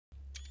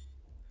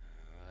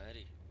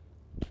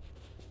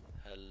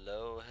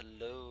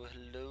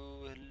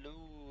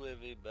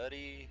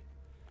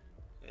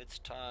it's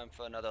time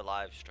for another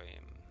live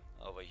stream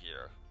over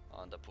here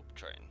on the poop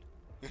train.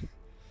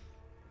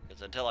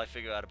 Because until I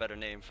figure out a better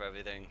name for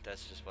everything,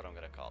 that's just what I'm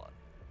gonna call it.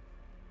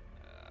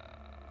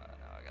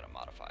 Now I gotta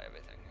modify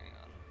everything, hang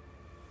on.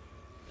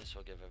 This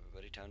will give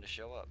everybody time to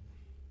show up.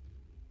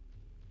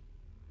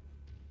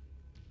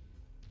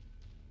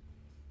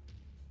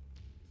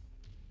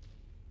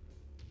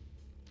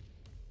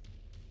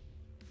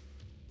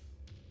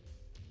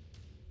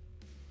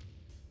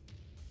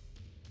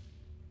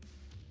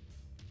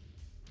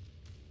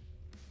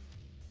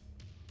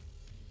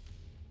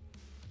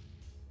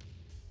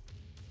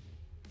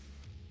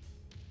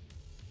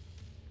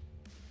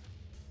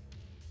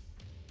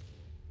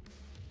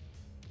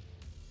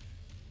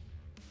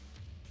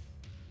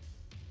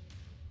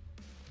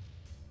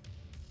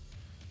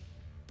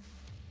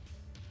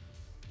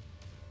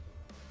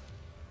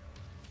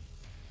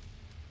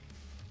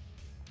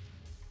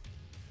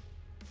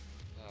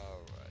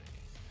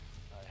 Alrighty,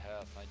 I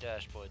have my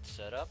dashboard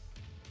set up.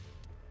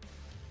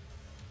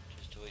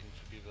 Just waiting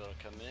for people to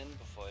come in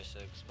before I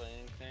start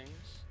explaining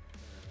things.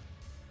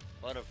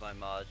 One of my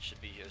mods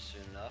should be here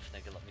soon enough.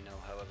 They can let me know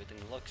how everything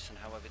looks and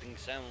how everything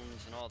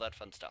sounds and all that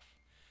fun stuff.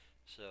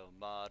 So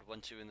mod,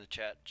 once you're in the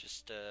chat,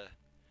 just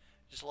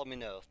let me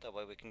know. That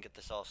way we can get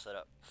this all set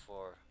up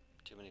before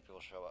too many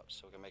people show up,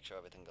 so we can make sure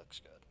everything looks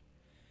good.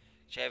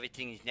 So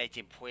everything is nice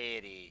and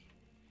pretty.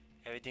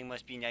 Everything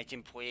must be nice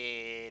and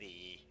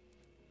pretty.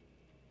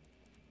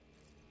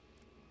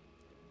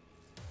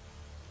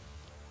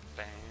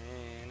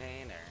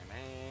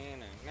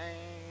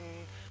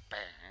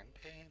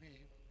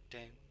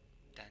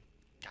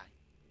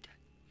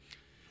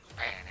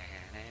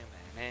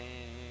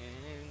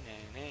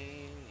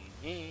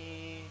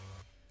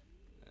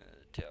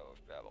 Tower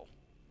of Babel.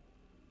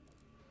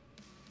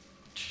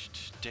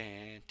 Just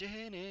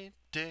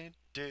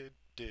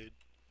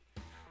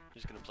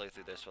gonna play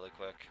through this really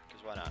quick,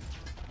 because why not?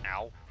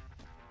 Ow!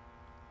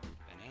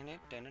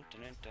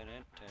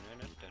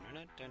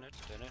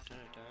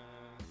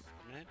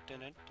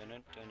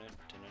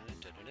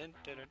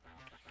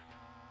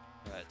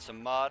 Alright, so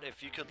mod,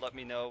 if you could let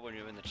me know when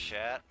you're in the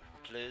chat,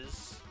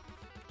 please.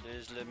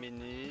 Please let me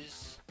know.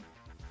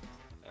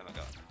 Oh my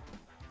god.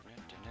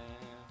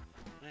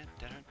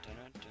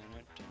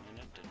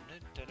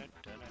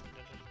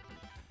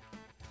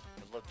 I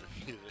love the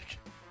music.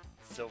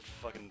 It's so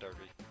fucking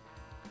dirty.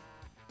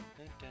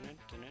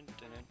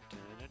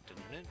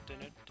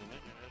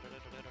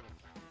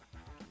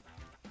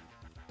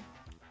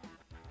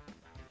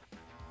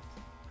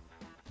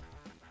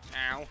 Ow!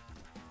 Yeah,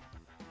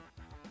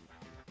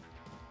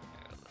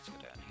 let's go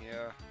down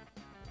here.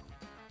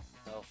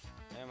 Health,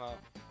 ammo.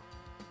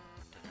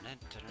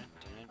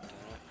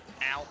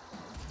 Ow!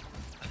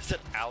 I said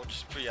ow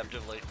just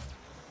preemptively.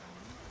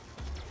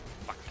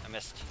 Fuck, I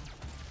missed.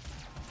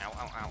 Ow,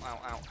 ow, ow, ow,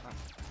 ow, ow.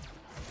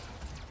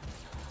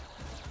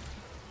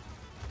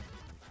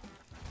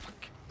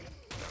 Fuck.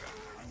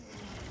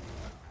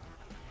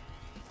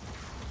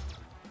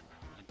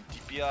 My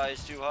DPI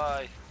is too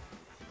high.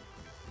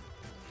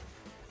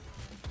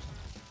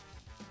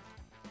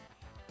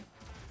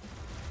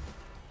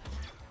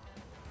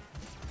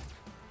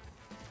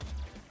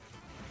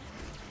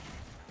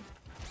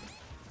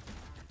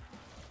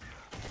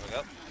 There we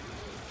go.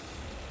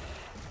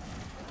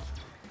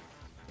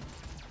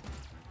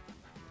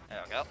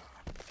 There we go.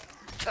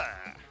 Ta!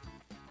 There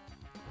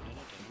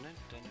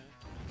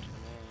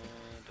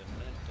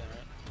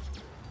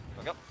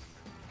we go.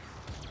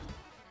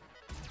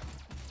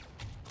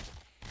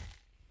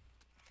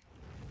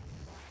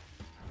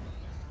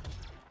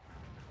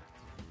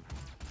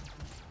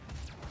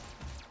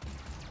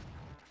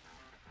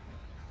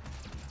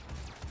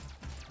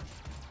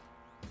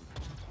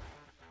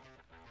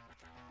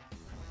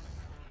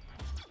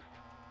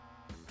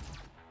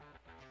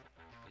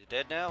 You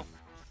dead now?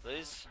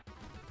 Please?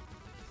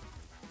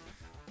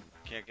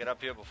 Can't get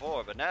up here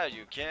before, but now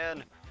you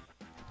can.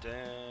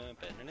 Where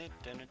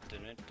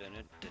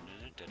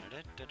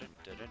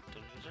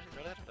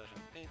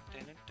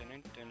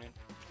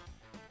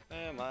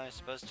am I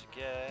supposed to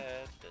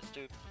get the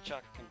stupid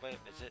shotgun? Where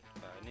is it?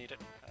 I need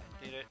it. I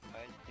need it.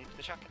 I need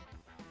the shotgun.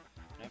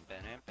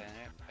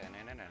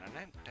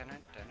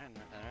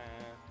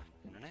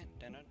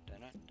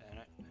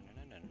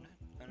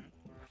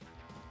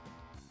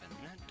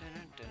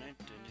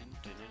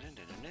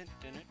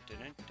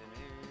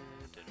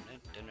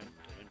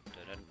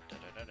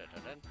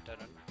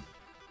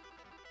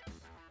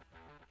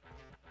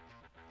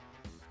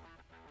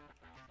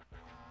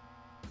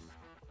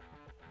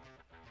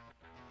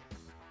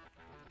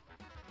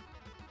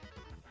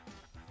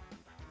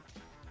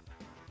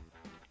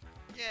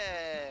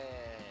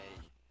 Yay!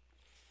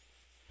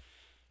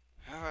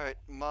 Alright,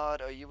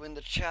 mod, are you in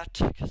the chat?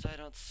 Because I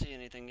don't see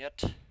anything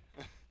yet.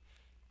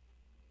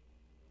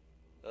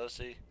 OC,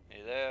 are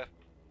you there?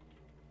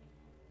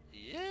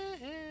 Yeah!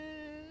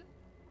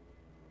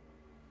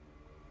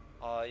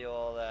 Are you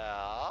all there?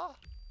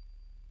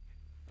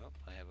 Oh,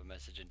 I have a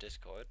message in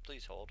Discord.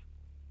 Please hold.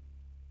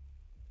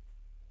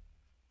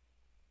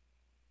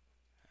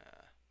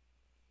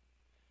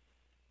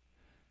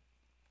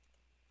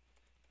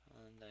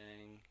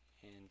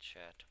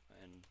 chat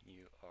when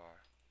you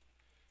are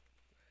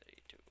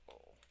ready to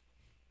roll.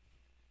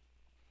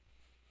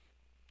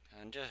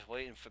 I'm just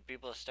waiting for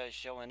people to start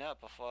showing up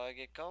before I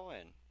get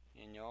going,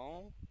 you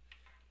know?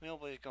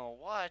 Nobody's gonna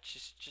watch,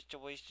 it's just a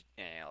waste of...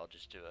 Yeah, I'll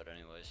just do it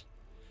anyways.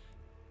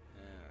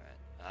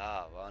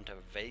 Alright. We're on to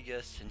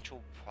Vega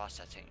Central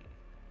Processing.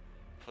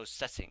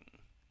 Processing.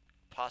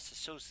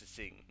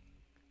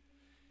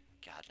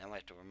 God, now I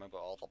have to remember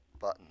all the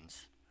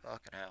buttons.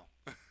 Fucking hell.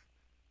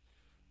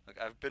 Like,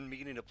 I've been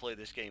meaning to play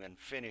this game and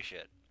finish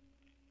it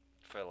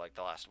for like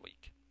the last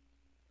week.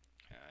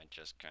 I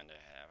just kinda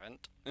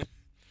haven't.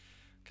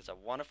 Because I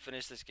want to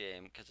finish this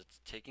game because it's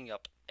taking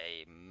up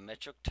a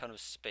metric ton of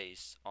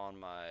space on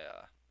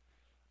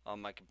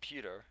my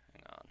computer.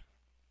 Hang on.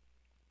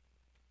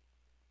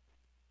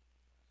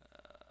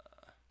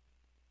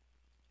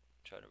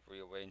 Trying to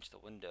rearrange the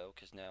window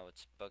because now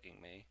it's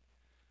bugging me.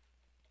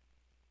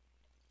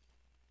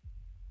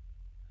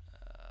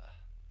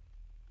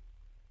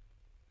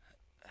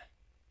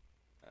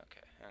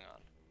 Okay, hang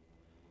on.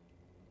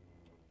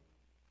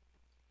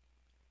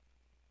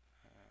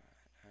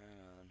 Hang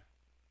on.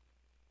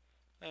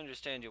 I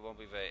understand you won't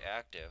be very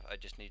active. I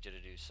just need you to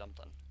do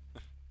something.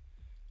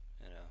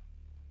 You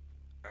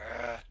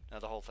know. Now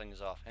the whole thing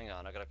is off. Hang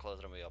on, I gotta close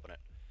it and reopen it.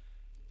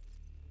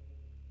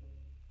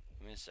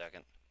 Give me a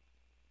second.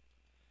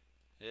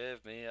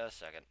 Give me a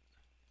second.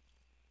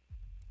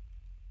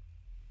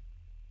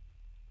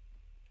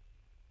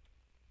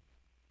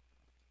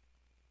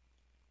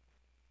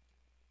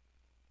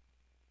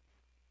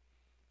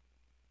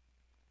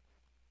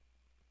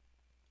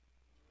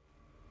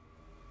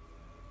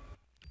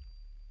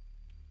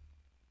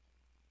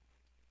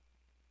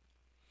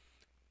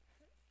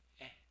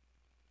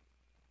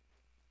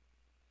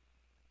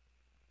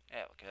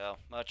 There we go.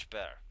 Much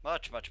better.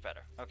 Much, much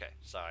better. Okay,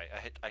 sorry.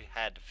 I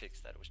had to fix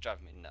that. It was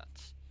driving me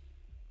nuts.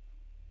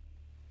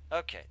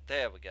 Okay,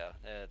 there we go.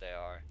 There they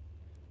are.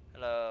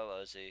 Hello,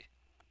 Ozzy.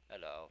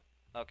 Hello.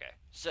 Okay,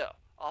 so,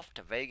 off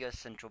to Vega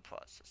Central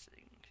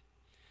Processing.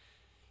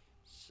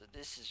 So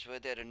this is where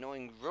that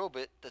annoying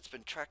robot that's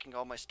been tracking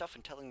all my stuff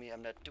and telling me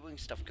I'm not doing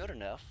stuff good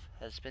enough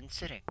has been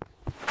sitting.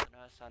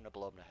 Now it's time to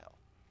blow him to hell.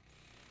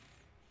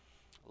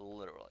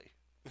 Literally.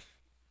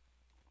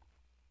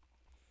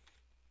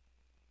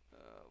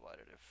 Why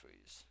did it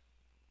freeze?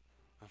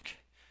 Okay.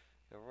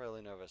 Got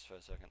really nervous for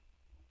a second.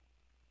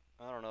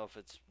 I don't know if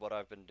it's what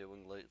I've been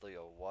doing lately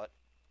or what.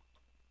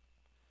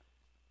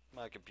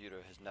 My computer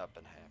has not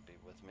been happy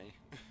with me.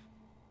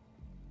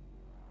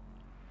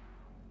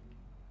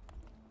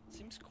 It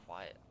seems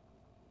quiet.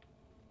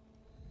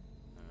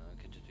 I don't know,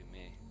 it could just be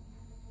me.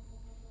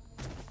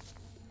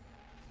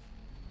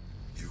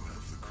 You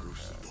have the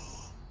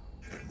crucible,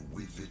 and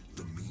with it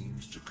the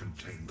means to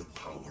contain the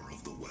power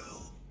of the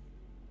well.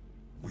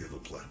 We have a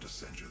plan to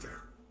send you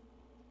there.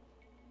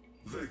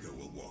 Vega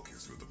will walk you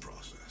through the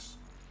process.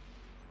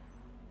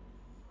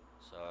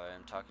 Sorry,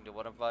 I'm talking to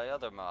one of my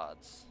other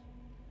mods.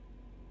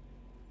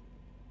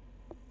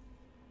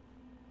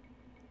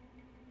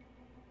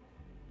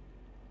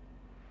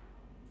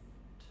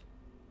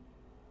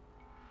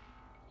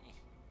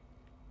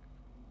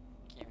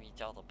 Can't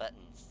reach all the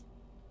buttons.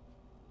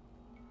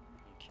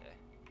 Okay.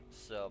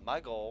 So my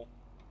goal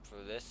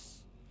for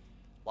this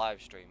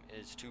live stream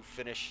is to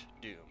finish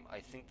Doom.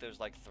 I think there's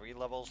like 3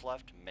 levels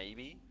left,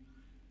 maybe.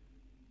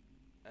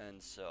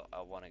 And so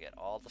I want to get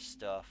all the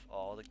stuff,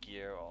 all the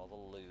gear, all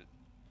the loot.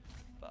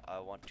 But I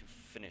want to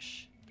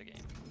finish the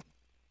game.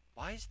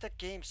 Why is the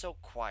game so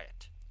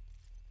quiet?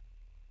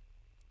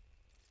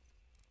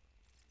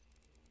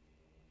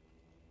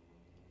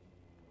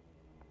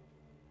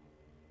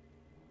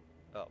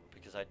 Oh,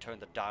 because I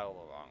turned the dial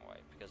the wrong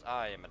way. Because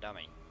I am a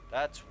dummy.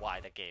 That's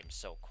why the game's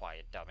so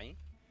quiet, dummy.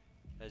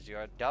 Because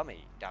you're a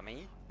dummy,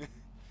 dummy.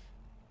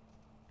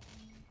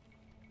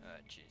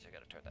 Jeez, I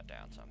gotta turn that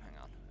down some. Hang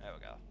on. There we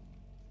go.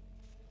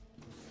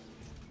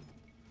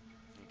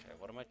 Okay,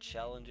 what are my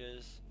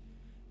challenges?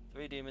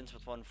 3 demons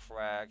with 1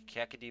 frag,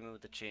 Cacodemon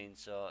with a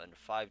chainsaw, and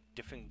 5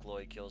 different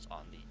glory kills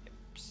on the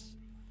imps.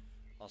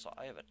 Also,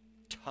 I have a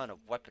ton of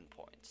weapon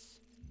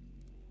points.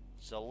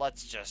 So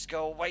let's just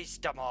go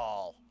waste them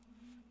all!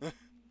 Let's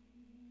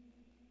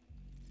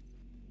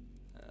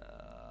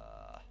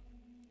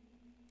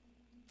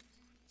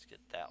get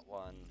that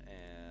one,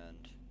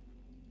 and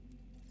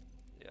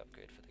the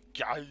upgrade for the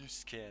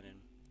Gauss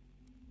cannon.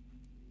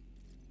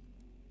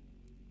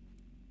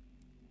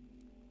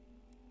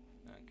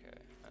 Okay,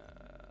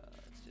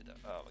 let's do that.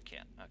 Oh, we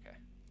can't. Okay.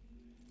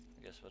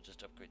 I guess we'll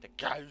just upgrade the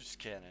Gauss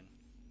cannon.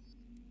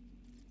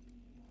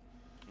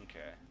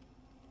 Okay.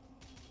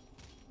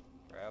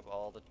 Grab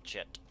all the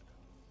chit.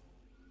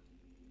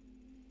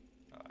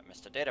 Oh, I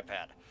missed a data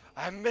pad.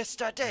 I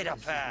missed a data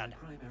pad!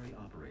 Primary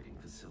operating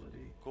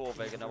facility. Cool,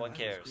 Vega, no one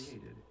cares.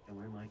 Created, and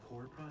where my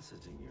core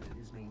processing unit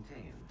is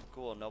maintained.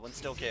 Cool, no one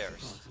still cares.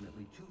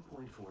 Approximately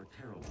 2.4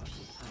 terawatts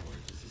of power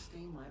to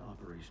sustain my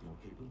operational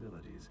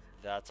capabilities.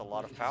 That's a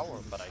lot of power,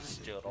 but I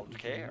still don't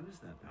care. Use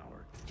that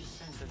power to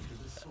send it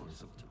to the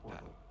source of the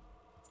portal.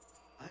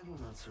 I will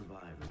not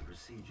survive the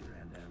procedure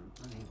and am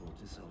unable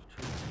to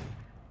self-terminate.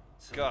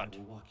 So God. I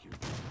will walk you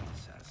through the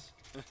process.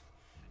 You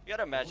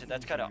gotta imagine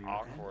that's kind of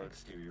Interior and awkward.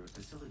 exterior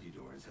facility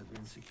doors have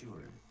been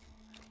secured.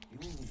 You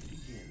will need to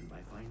begin by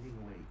finding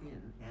a way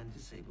in and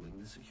disabling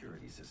the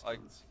security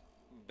systems.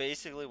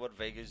 Basically, what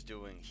Vega's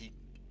doing, he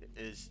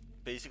is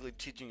basically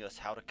teaching us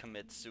how to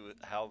commit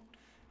how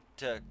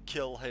to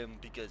kill him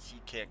because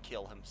he can't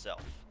kill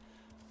himself.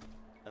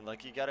 And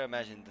like, you gotta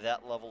imagine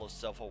that level of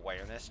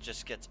self-awareness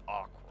just gets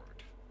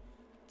awkward.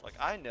 It's like,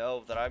 I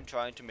know that I'm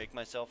trying to make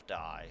myself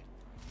die,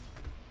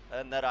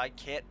 and that I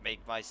can't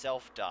make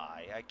myself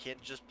die. I can't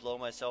just blow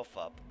myself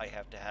up. I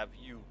have to have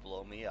you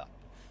blow me up.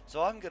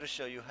 So I'm gonna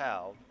show you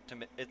how to.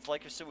 It's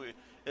like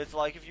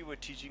if you were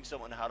teaching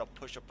someone how to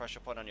push a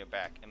pressure point on your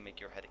back and make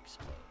your head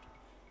explode.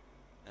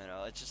 You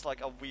know, it's just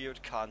like a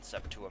weird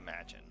concept to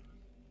imagine.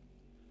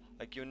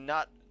 Like, you're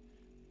not,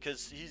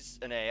 because he's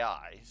an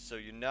AI, so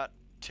you're not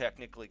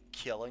technically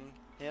killing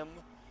him.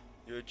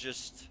 You're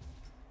just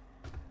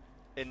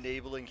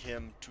enabling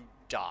him to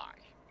die.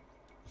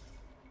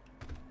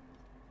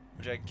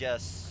 Which I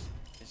guess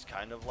is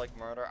kind of like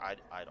murder. I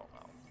don't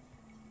know.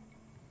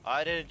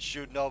 I didn't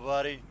shoot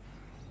nobody.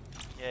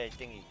 Yay,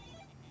 thingy.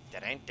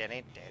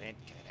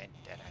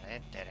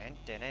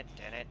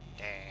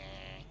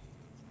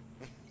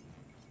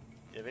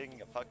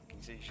 Giving a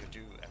fucking seizure to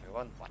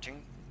everyone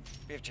watching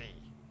BFG.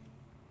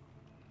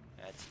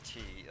 That's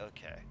T,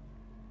 okay.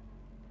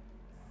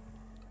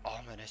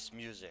 Ominous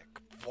music.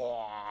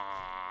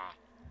 Bwah.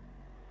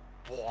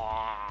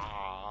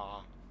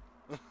 Bwah.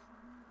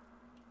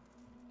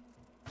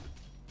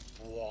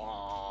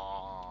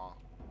 Bwah.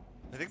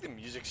 I think the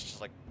music's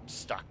just like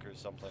stuck or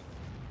something.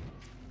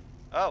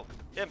 Oh,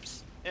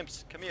 imps.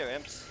 Imps, come here,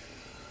 imps.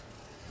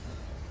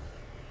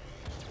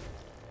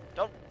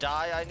 Don't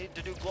die, I need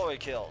to do glory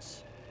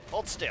kills.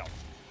 Hold still.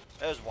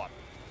 There's one.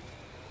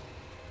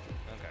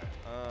 Okay,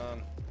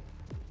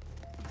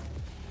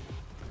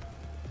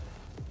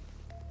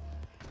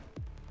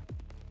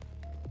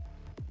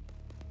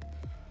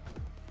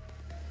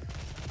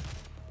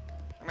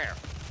 come here.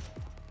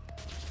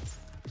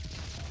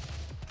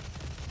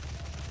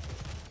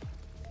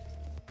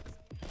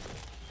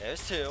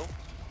 There's two.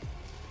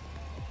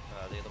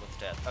 The other one's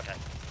dead. Okay,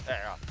 there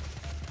you go.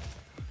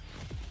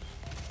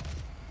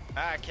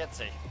 I can't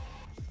see.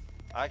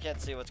 I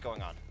can't see what's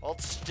going on. Hold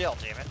still,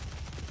 damn it.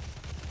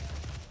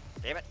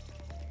 Damn it.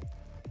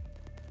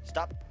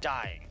 Stop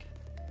dying.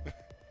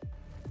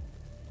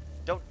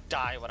 Don't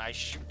die when I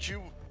shoot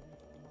you.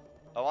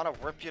 I want to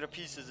rip you to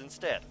pieces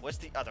instead. Where's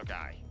the other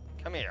guy?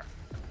 Come here.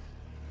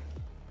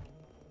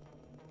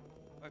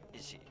 Where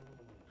is he?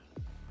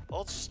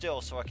 Hold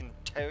still so I can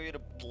tear you to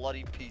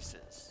bloody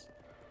pieces.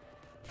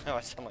 Oh,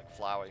 I sound like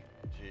Flowey.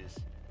 Jeez.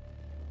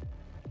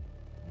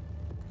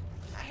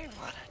 I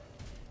want to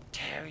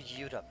tear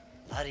you to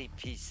bloody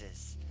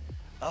pieces.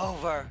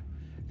 Over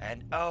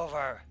and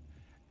over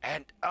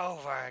and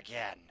over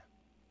again.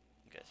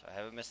 Okay, so I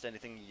haven't missed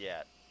anything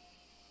yet.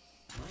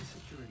 My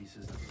security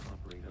systems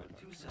operate on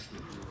two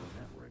separate neural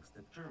networks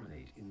that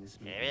terminate in this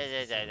Ow, Each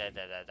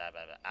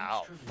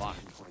fuck.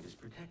 termination point is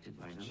protected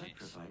by an Jeez.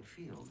 electrified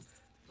field,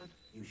 but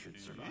you should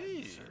survive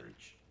the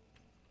surge.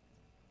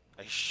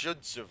 I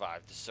should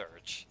survive the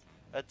surge.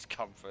 That's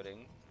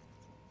comforting.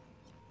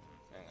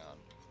 Hang on.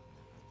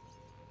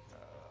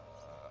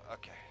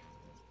 Okay.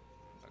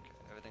 Okay,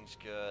 everything's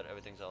good.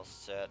 Everything's all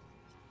set.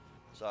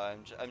 So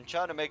I'm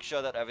trying to make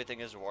sure that everything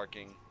is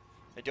working.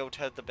 I don't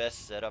have the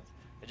best setup.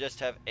 I just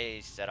have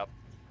a setup.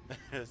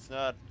 It's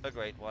not a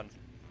great one,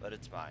 but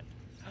it's mine.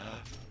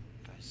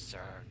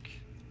 Berserk.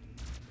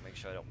 Make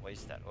sure I don't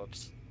waste that.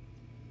 Whoops.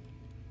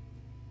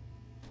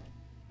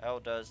 How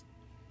does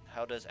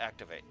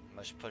activate?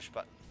 Must push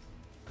button.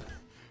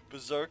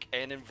 Berserk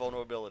and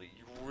invulnerability.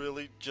 You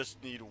really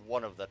just need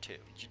one of the two.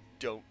 You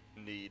don't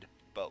need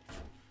both.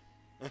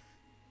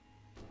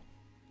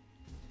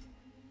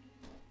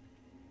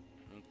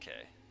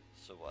 Okay.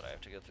 So what? I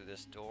have to go through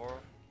this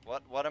door.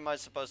 What am I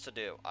supposed to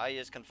do? I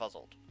is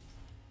confuzzled.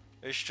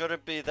 It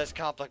shouldn't be this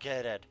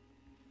complicated.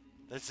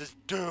 This is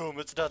Doom.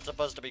 It's not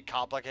supposed to be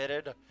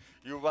complicated.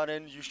 You run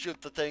in, you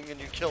shoot the thing, and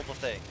you kill the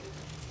thing.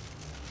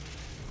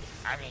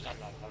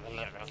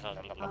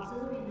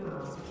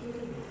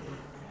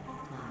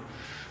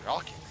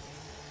 Rocky.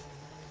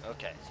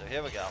 Okay, so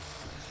here we go.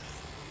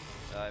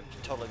 I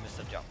totally missed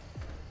a jump.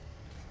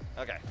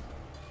 Okay,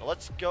 so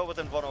let's go with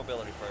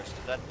invulnerability first,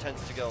 because that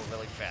tends to go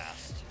really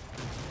fast.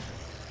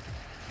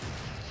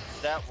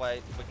 That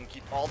way, we can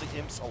keep all the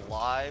imps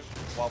alive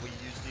while we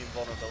use the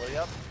invulnerability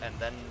up, and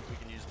then we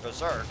can use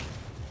Berserk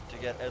to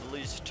get at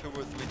least 2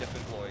 or 3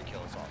 different glory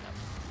kills on them.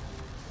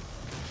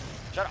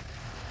 Shut up!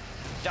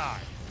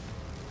 Die!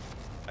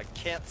 I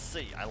can't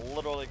see. I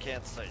literally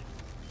can't see.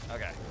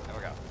 Okay, here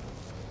we go.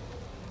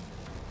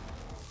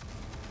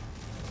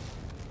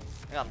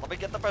 Hang on, let me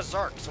get the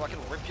Berserk so I can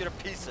rip you to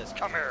pieces.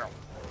 Come here!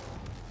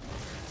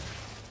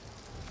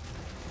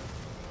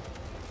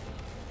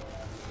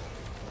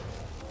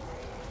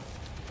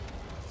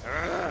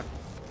 Ugh.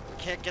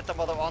 Can't get them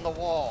while they're on the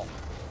wall.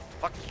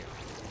 Fuck you.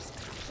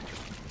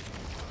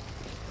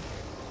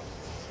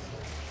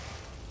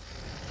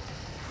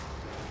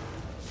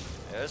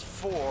 There's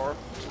 4.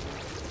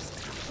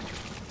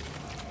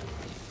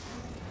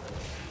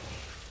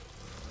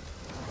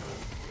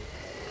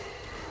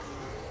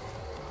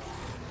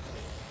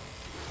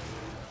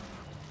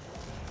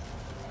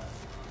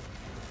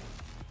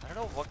 I don't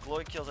know what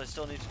glory kills I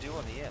still need to do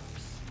on the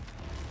imps.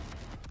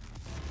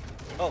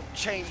 Oh,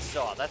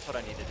 chainsaw. That's what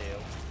I need to do.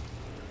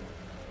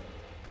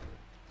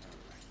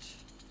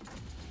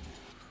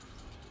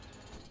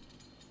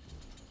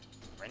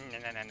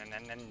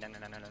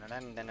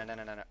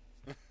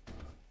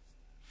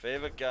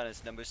 Favorite gun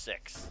is number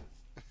 6.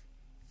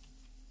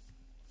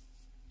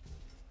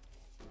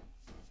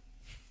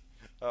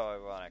 Oh,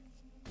 ironic.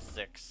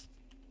 6.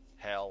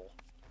 Hell.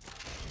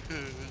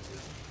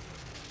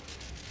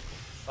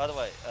 By the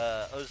way,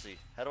 Ozzy,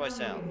 how do I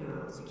sound?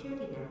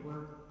 Security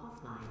network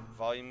offline.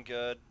 Volume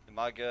good? Am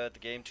I good? The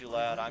game too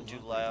loud? I'm too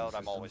loud?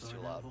 I'm always too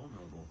loud.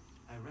 Vulnerable.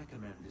 I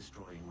recommend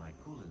destroying my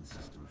coolant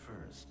system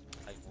first.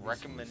 I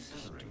recommend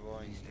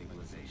destroying...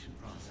 Destabilization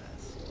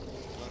process.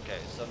 Okay,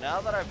 so now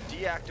that I've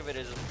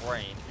deactivated his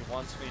brain, he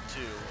wants me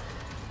to...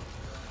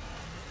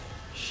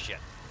 Shit.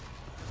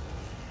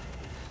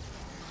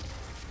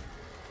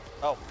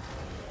 Oh.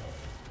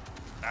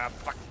 Ah,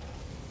 fuck.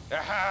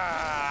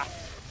 Aha!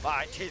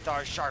 My teeth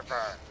are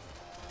sharper.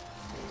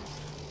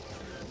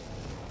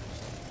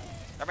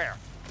 Come here.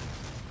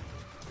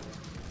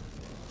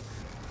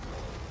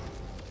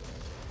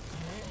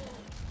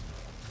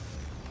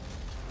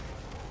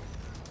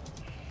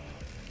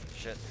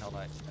 Shit, Hell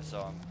Knight. I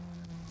saw him.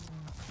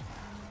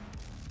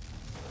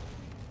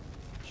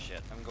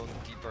 Shit, I'm going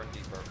deeper and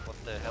deeper.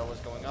 What the hell is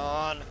going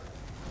on?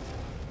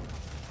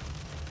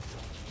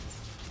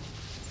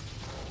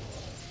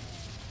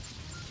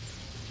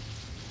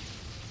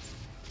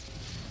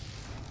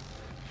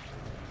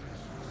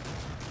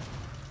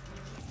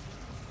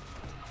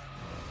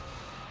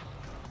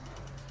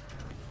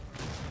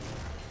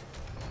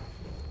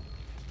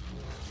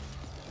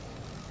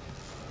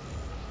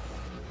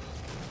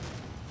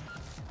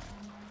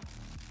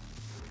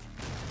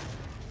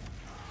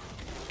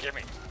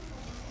 Gimme.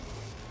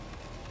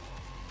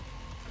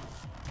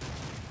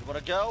 You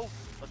wanna go?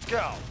 Let's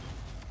go!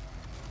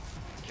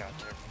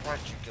 Goddamn right,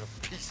 you get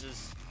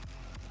pieces.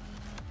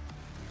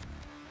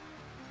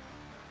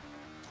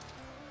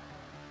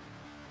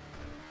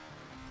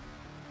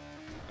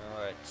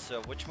 Alright,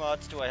 so which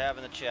mods do I have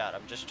in the chat?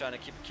 I'm just trying to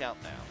keep a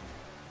count now.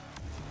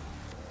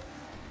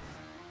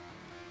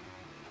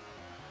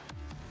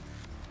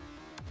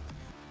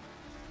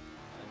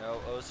 I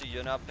know, Ozzy,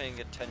 you're not paying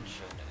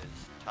attention.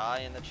 Is Ty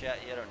in the chat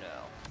yet or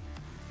no?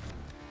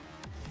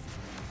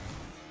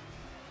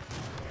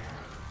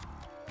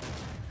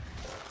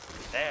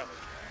 There we go.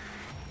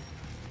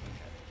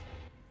 Okay.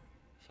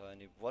 So I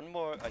need one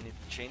more. I need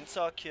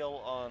chainsaw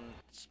kill on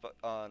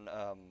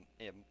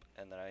imp,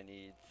 and then I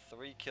need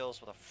 3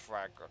 kills with a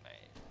frag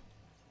grenade.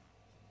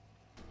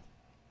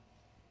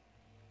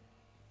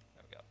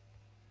 There we go.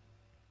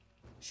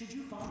 Should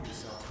you find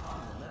yourself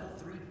caught in a level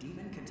 3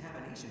 demon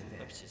contamination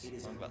event, Oopsies, it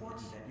is wrong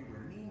important buttons. that you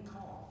remain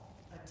calm.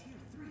 A tier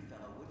 3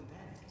 fellow wouldn't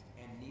panic,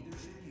 and neither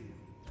should you.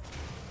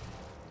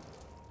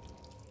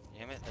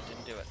 Damn it, I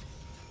didn't do it.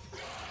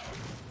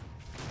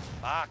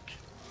 Fuck!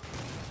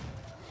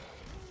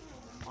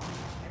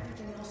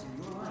 Everything else in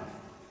your life,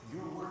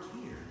 your work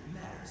here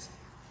matters.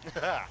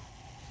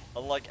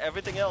 Unlike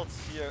everything else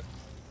here,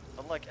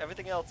 unlike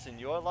everything else in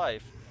your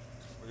life,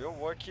 your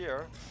work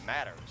here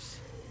matters.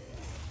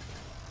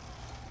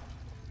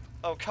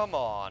 Oh, come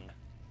on.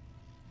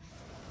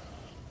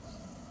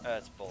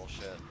 That's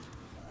bullshit.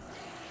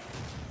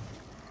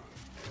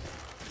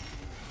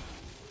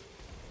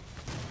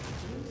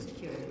 New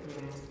security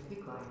clearance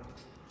required.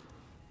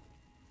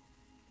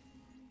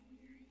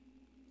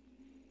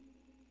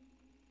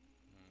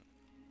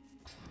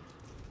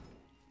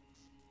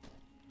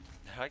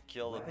 Did I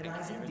kill the pink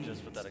demon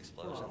just with that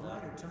explosion? For a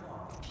brighter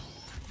tomorrow.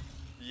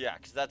 Yeah,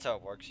 because that's how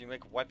it works. You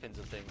make weapons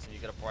of things and you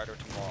get a brighter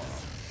tomorrow.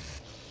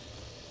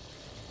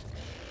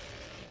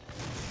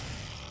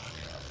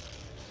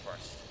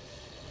 First.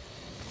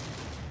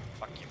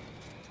 Fuck you.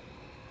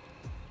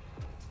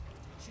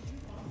 Should you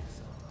find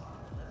yourself caught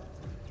in a level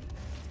 3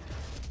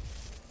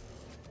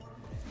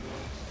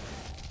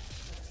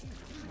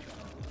 demon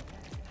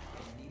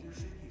and neither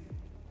should you.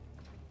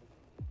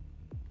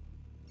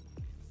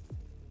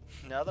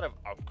 Now that I've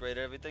upgraded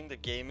everything, the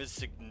game is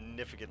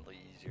significantly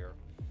easier.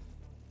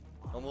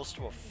 Almost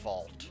to a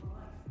fault.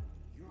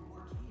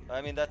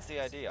 I mean, that's the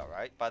idea,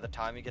 right? By the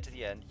time you get to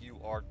the end, you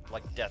are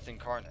like death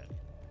incarnate.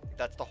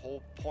 That's the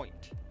whole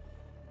point.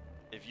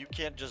 If you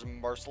can't just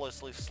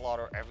mercilessly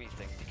slaughter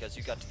everything because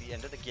you got to the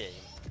end of the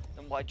game,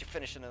 then why'd you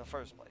finish it in the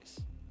first place?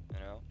 You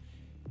know?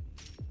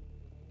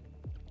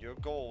 Your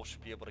goal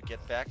should be able to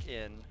get back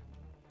in,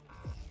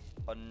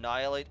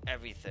 annihilate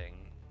everything,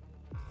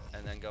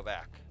 and then go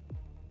back.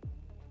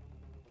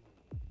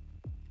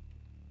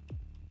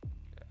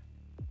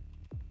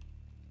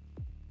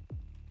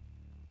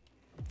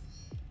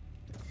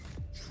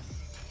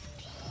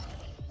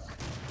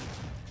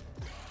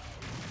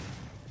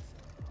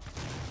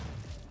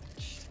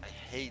 I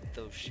hate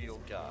those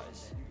shield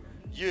guys.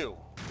 You!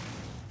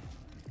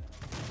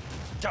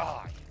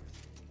 Die!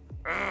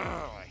 Ugh,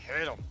 I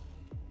hate them.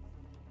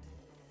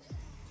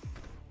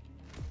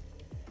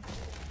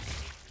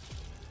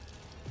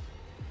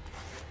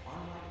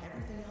 Unlike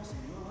everything else in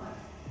your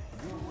life,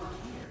 your work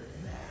here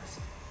matters.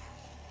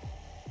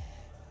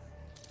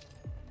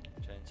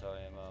 Chainsaw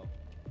ammo.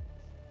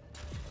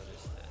 What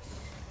is this?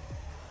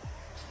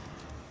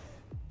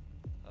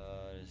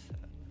 What is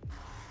that?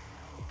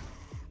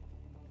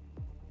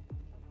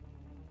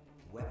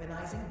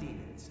 Weaponizing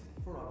demons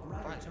for a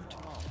brighter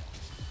tomorrow.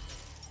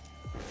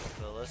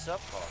 Fill this up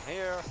while I'm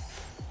here.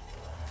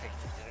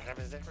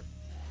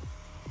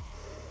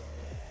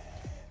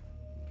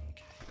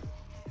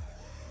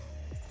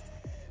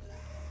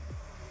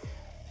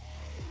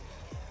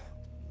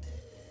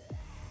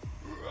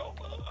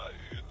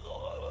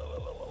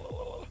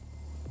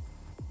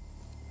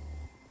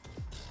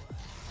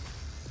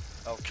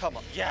 Oh, come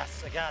on.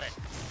 Yes, I got it.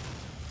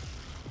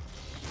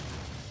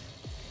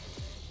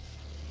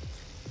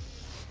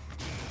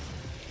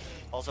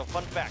 Also,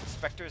 fun fact,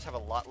 Spectres have a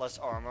lot less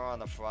armor on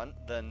the front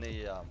than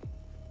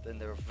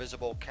their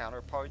visible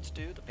counterparts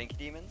do, the Pinky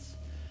Demons.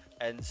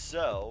 And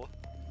so,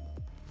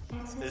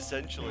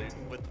 essentially,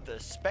 with the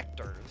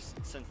Spectres,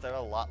 since they're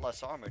a lot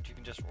less armored, you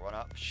can just run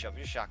up, shove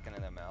your shotgun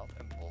in their mouth,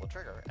 and pull the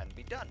trigger, and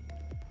be done.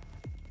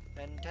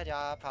 And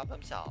ta-da,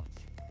 problem solved.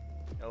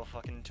 No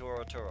fucking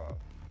Turo.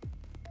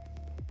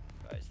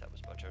 Guys, that was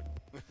butchered.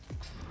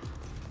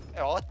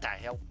 Oh, what the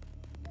hell?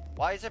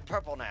 Why is it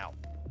purple now?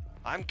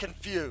 I'm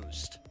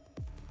confused.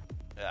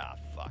 Ah,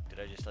 fuck. Did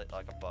I just hit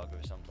like a bug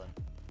or something?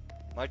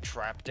 Am I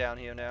trapped down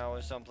here now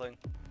or something?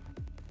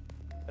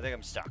 I think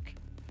I'm stuck.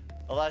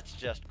 Well, that's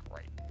just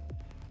great.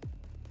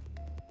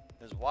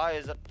 Because why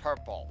is it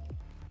purple?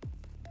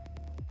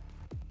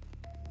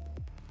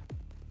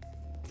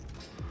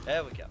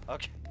 There we go.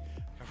 Okay.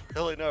 I'm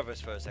really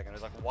nervous for a second. I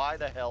was like, why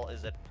the hell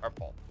is it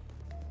purple?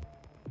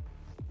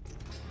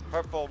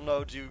 Purple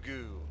no do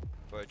goo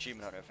for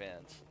Achievement Hunter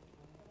fans.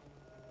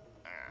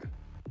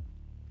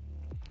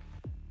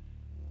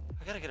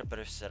 I gotta get a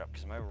better setup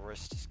because my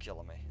wrist is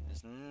killing me.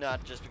 It's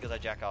not just because I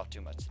jack off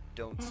too much.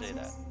 Don't say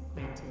that.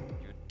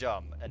 You're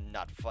dumb and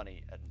not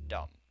funny and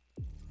dumb.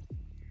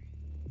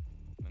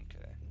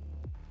 Okay.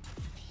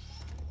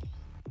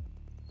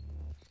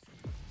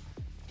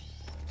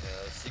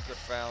 Secret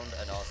found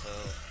and also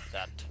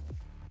that.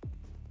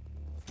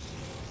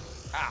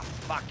 Ah,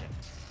 fuck it.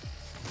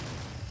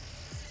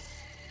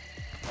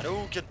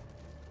 Hadouken!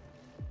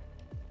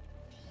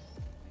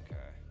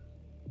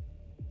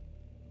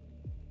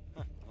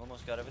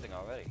 Almost got everything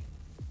already.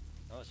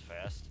 That was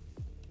fast.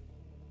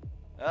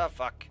 Ah,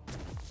 fuck.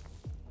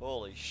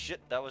 Holy shit,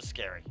 that was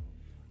scary.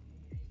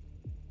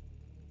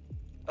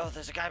 Oh,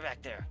 there's a guy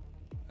back there.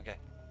 Okay.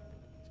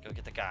 Let's go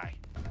get the guy.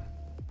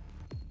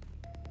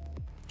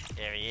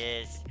 There he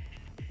is.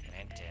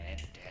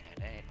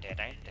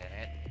 I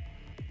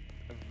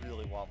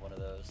really want one of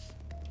those.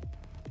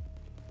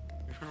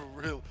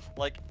 Real,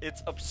 like,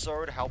 it's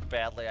absurd how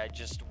badly I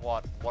just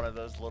want one of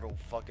those little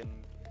fucking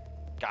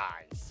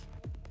guys.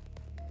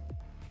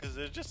 Because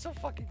they're just so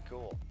fucking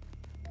cool.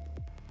 I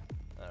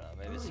don't know,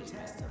 maybe it's Early just...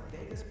 tests of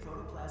Vega's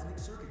protoplasmic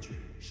circuitry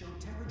showed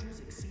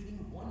temperatures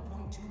exceeding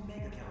 1.2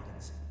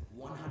 megakelvins,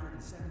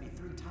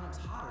 173 times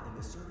hotter than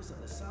the surface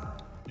of the sun.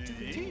 To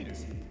contain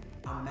this heat,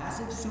 a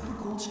massive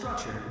supercooled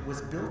structure was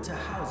built to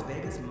house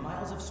Vega's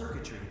miles of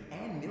circuitry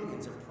and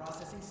millions of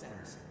processing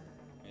centers.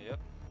 Yep.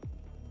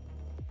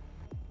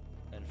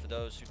 And for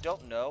those who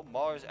don't know,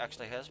 Mars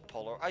actually has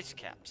polar ice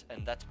caps,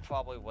 and that's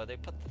probably where they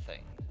put the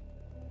thing.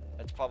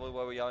 That's probably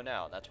where we are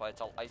now. That's why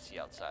it's all icy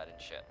outside and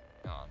shit.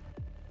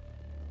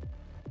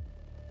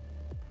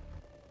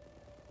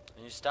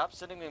 Can you stop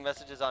sending me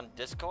messages on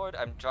Discord?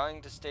 I'm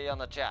trying to stay on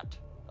the chat.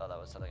 Oh, that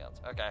was something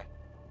else. Okay.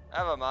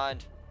 Never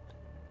mind.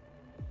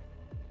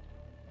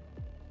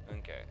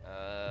 Okay,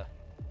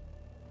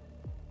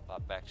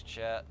 pop back to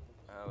chat.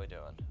 How are we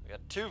doing? We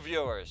got 2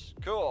 viewers.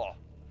 Cool.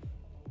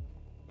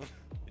 I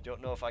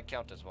don't know if I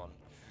count as one.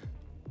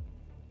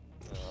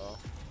 Oh.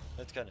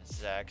 That's kind of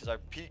sad, because our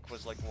peak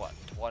was like, what,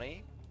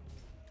 20?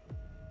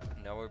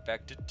 Now we're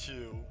back to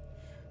 2.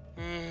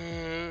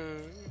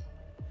 It's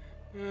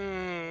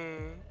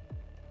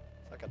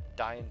like a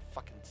dying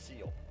fucking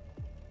seal.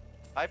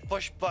 I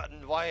push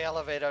button, why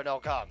elevator no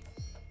come?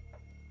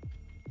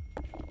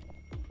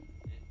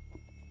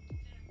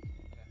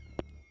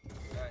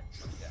 Alright,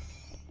 yeah.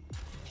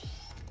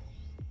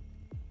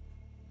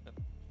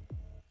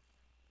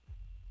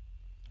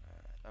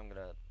 Alright, I'm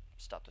gonna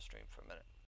stop the stream for a minute.